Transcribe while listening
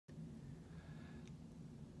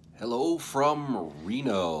Hello from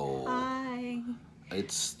Reno. Hi.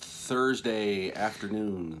 It's Thursday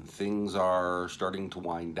afternoon. Things are starting to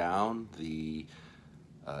wind down. The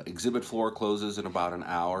exhibit floor closes in about an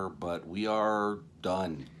hour, but we are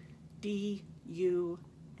done. D-U-N.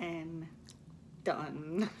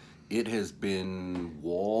 Done. It has been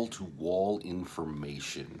wall-to-wall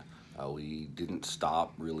information. We didn't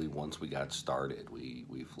stop really once we got started. We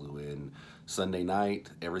flew in Sunday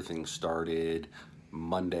night. Everything started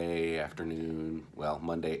Monday afternoon, well,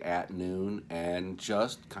 Monday at noon, and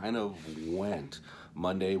just kind of went.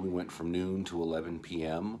 Monday we went from noon to 11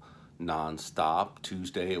 p.m. non-stop.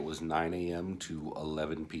 Tuesday it was 9 a.m. to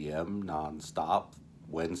 11 p.m. non-stop.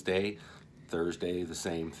 Wednesday, Thursday, the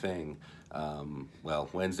same thing.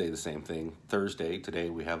 Wednesday, the same thing. Thursday, today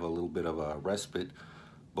we have a little bit of a respite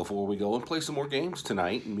before we go and play some more games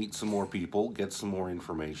tonight and meet some more people, get some more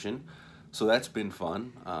information. So that's been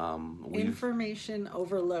fun. Information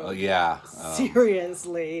overload. Oh, yeah.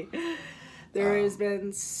 Seriously. There has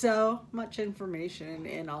been so much information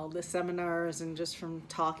in all the seminars and just from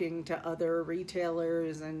talking to other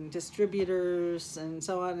retailers and distributors and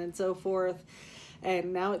so on and so forth.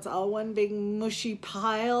 And now it's all one big mushy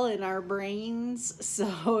pile in our brains.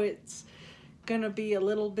 So it's going to be a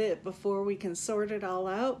little bit before we can sort it all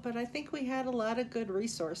out. But I think we had a lot of good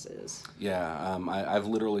resources. Yeah, I've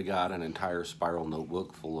literally got an entire spiral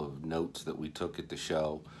notebook full of notes that we took at the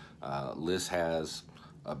show. Liz has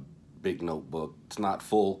a big notebook. It's not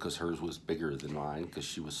full because hers was bigger than mine because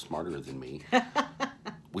she was smarter than me,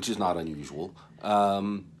 which is not unusual.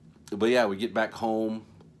 But yeah, we get back home.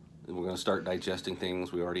 We're going to start digesting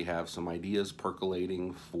things. We already have some ideas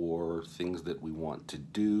percolating for things that we want to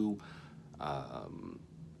do.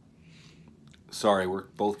 Sorry, we're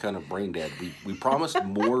both kind of brain dead. We promised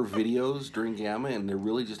more videos during GAMA, and there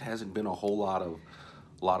really just hasn't been a whole lot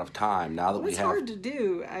of time. Now that we have, it's hard to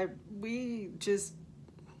do. We just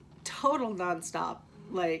total nonstop.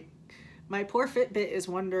 Like, my poor Fitbit is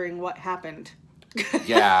wondering what happened.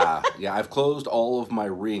 yeah. I've closed all of my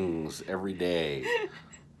rings every day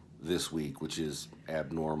this week, which is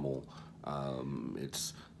abnormal.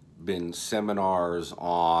 It's been seminars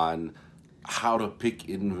on how to pick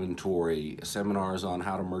inventory, seminars on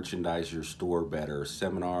how to merchandise your store better,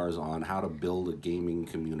 seminars on how to build a gaming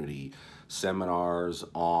community, seminars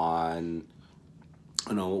on,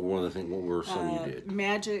 what were some you did?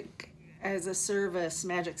 Magic as a service,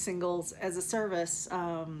 Magic Singles as a service.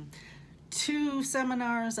 2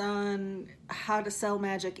 seminars on how to sell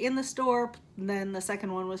Magic in the store. And then the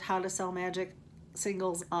second one was how to sell Magic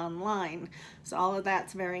Singles online. So all of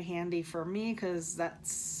that's very handy for me because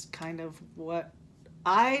that's kind of what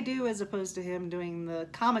I do as opposed to him doing the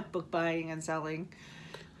comic book buying and selling.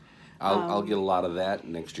 I'll get a lot of that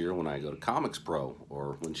next year when I go to Comics Pro,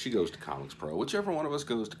 or when she goes to Comics Pro, whichever one of us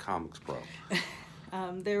goes to Comics Pro.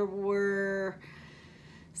 There were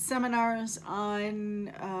seminars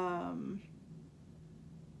on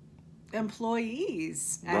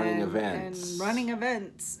employees running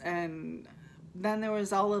events, and then there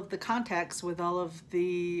was all of the contacts with all of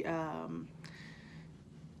the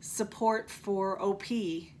support for OP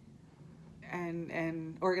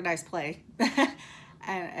and organized play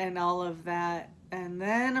and all of that. And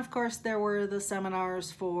then, of course, there were the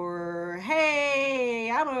seminars for, hey,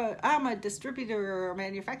 I'm a distributor or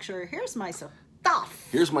manufacturer. Here's my stuff.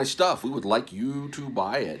 Here's my stuff. We would like you to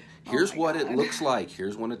buy it. Here's what God. it looks like.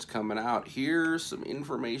 Here's when it's coming out. Here's some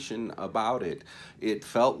information about it. It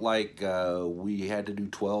felt like we had to do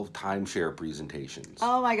 12 timeshare presentations.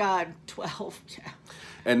 Oh my God, 12. Yeah.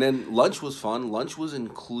 And then lunch was fun. Lunch was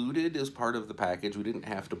included as part of the package. We didn't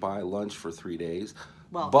have to buy lunch for 3 days.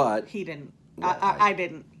 Well, but he didn't. Well, I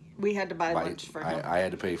didn't. We had to buy lunch for him. I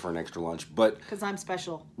had to pay for an extra lunch, but because I'm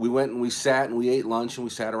special. We went and we sat and we ate lunch and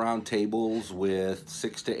we sat around tables with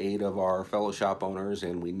 6 to 8 of our fellow shop owners,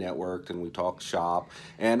 and we networked and we talked shop.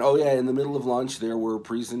 And oh yeah, in the middle of lunch there were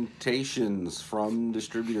presentations from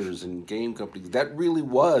distributors and game companies. That really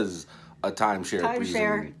was a timeshare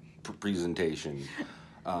presentation.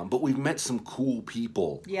 But we've met some cool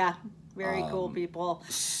people. Yeah. Very cool people.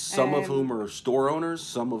 Some of whom are store owners,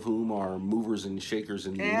 some of whom are movers and shakers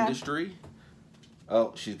in the industry.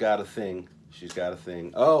 Oh, she's got a thing.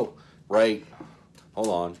 Oh, right. Hold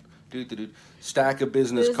on. Stack of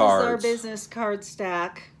business cards. This is our business card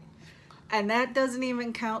stack. And that doesn't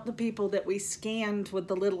even count the people that we scanned with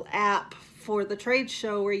the little app for the trade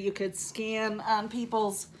show where you could scan on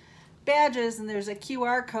people's badges and there's a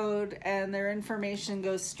QR code and their information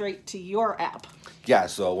goes straight to your app. Yeah,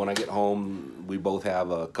 so when I get home, we both have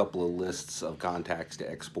a couple of lists of contacts to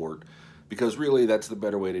export because really that's the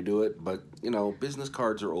better way to do it. But, you know, business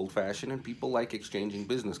cards are old-fashioned, and people like exchanging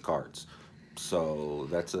business cards. So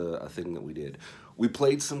that's a thing that we did. We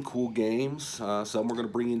played some cool games. Some we're going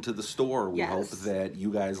to bring into the store. We hope that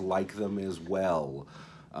you guys like them as well.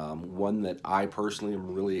 One that I personally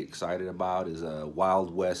am really excited about is a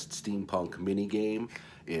Wild West steampunk mini game.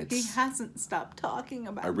 He hasn't stopped talking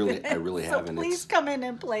about I really haven't. So please come in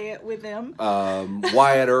and play it with him.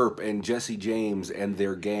 Wyatt Earp and Jesse James and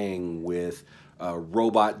their gang with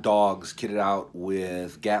robot dogs kitted out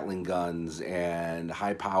with Gatling guns and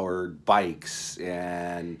high-powered bikes,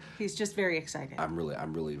 and he's just very excited. I'm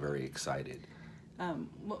really very excited.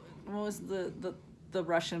 What was the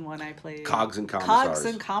Russian one I played? Cogs and Commissars. Cogs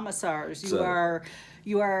and Commissars.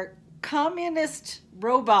 You are communist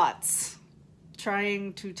robots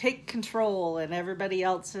trying to take control, and everybody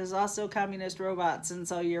else is also communist robots, and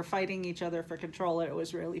so you're fighting each other for control. It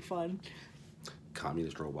was really fun.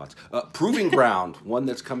 Communist robots. Proving Ground, one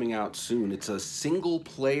that's coming out soon. It's a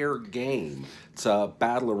single-player game. It's a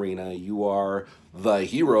battle arena. You are the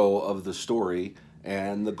hero of the story,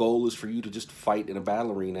 and the goal is for you to just fight in a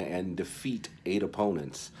battle arena and defeat 8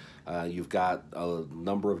 opponents. You've got a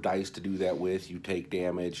number of dice to do that with. You take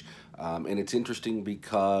damage, and it's interesting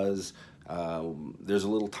because there's a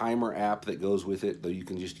little timer app that goes with it, though you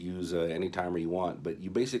can just use any timer you want. But you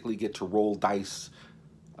basically get to roll dice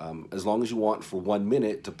as long as you want for 1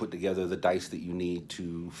 minute to put together the dice that you need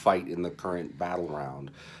to fight in the current battle round.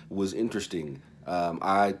 It was interesting.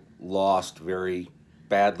 I lost very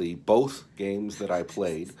badly both games that I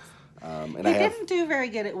played. And he didn't do very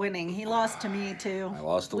good at winning. He lost to me, too. I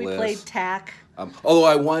lost to Liz. We played TAC. Although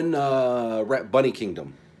I won Bunny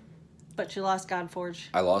Kingdom. But you lost Godforge.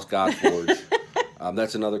 I lost Godforge.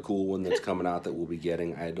 That's another cool one that's coming out that we'll be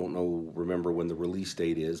getting. I don't remember when the release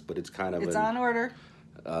date is, but it's kind of on order.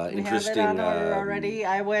 Interesting. We have it on order already.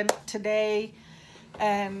 I went today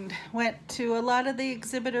and went to a lot of the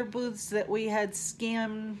exhibitor booths that we had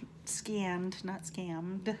scanned, not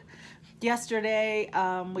scammed. Yesterday,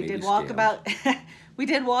 we did walkabout. We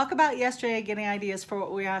did walkabout yesterday, getting ideas for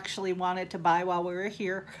what we actually wanted to buy while we were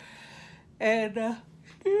here. And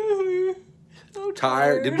so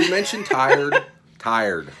tired. Did we mention tired?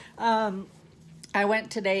 Tired. I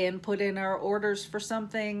went today and put in our orders for some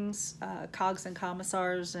things. Cogs and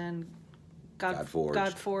Commissars and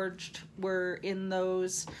Godforged were in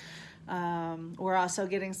those. We're also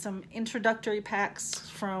getting some introductory packs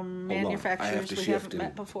from manufacturers we haven't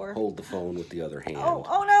met before. Hold the phone with the other hand. Oh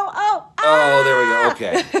no! Oh, there we go.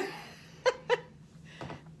 Okay.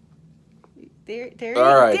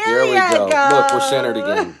 All right, there we go. Look, we're centered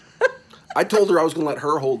again. I told her I was going to let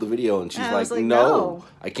her hold the video, and she's like, no,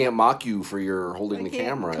 I can't mock you for your holding the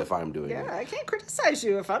camera if I'm doing it. Yeah, I can't criticize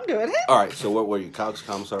you if I'm doing it. All right, so what were you? Cogs,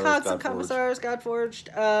 Commissars, Cogs and Commissars, Godforged.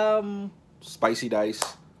 Spicy Dice.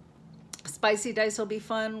 Spicy Dice will be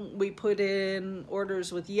fun. We put in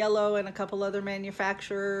orders with Yellow and a couple other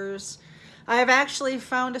manufacturers. I've actually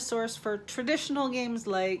found a source for traditional games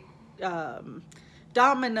like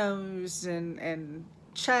dominoes and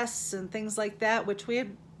chess and things like that, which we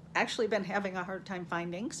had actually been having a hard time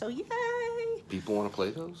finding, so yay! People want to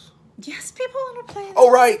play those? Yes, people want to play those.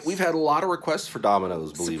 Oh, right! We've had a lot of requests for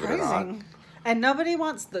dominoes, believe it or not. And nobody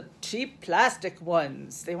wants the cheap plastic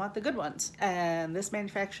ones. They want the good ones. And this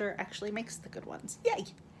manufacturer actually makes the good ones. Yay!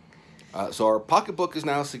 So our pocketbook is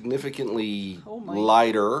now significantly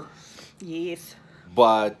lighter. Yes.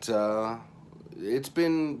 But it's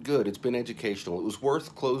been good. It's been educational. It was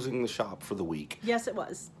worth closing the shop for the week. Yes, it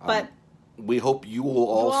was. But we hope you will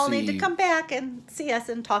all need to come back and see us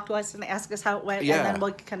and talk to us and ask us how it went. Yeah. And then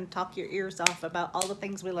we can talk your ears off about all the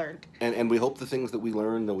things we learned. And we hope the things that we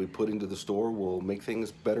learned that we put into the store will make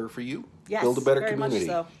things better for you. Yes, build a better very community.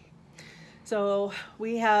 Much so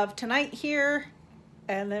we have tonight here,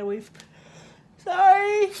 and then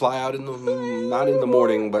fly out in the not in the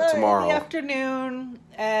morning, but tomorrow. In the afternoon,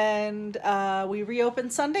 and we reopen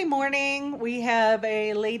Sunday morning. We have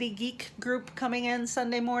a Lady Geek group coming in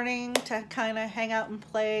Sunday morning to kind of hang out and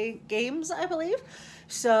play games, I believe.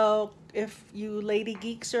 So if you Lady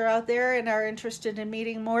Geeks are out there and are interested in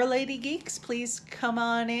meeting more Lady Geeks, please come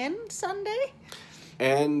on in Sunday.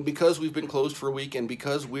 And because we've been closed for a week, and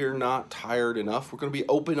because we're not tired enough, we're going to be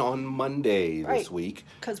open on Monday this week.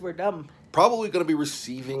 Because we're dumb. Probably going to be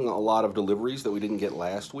receiving a lot of deliveries that we didn't get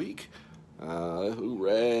last week.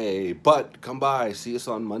 Hooray. But come by, see us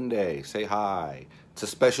on Monday, say hi. It's a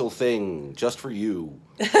special thing just for you.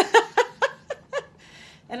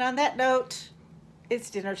 And on that note, it's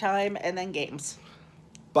dinner time and then games.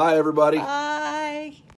 Bye, everybody. Bye.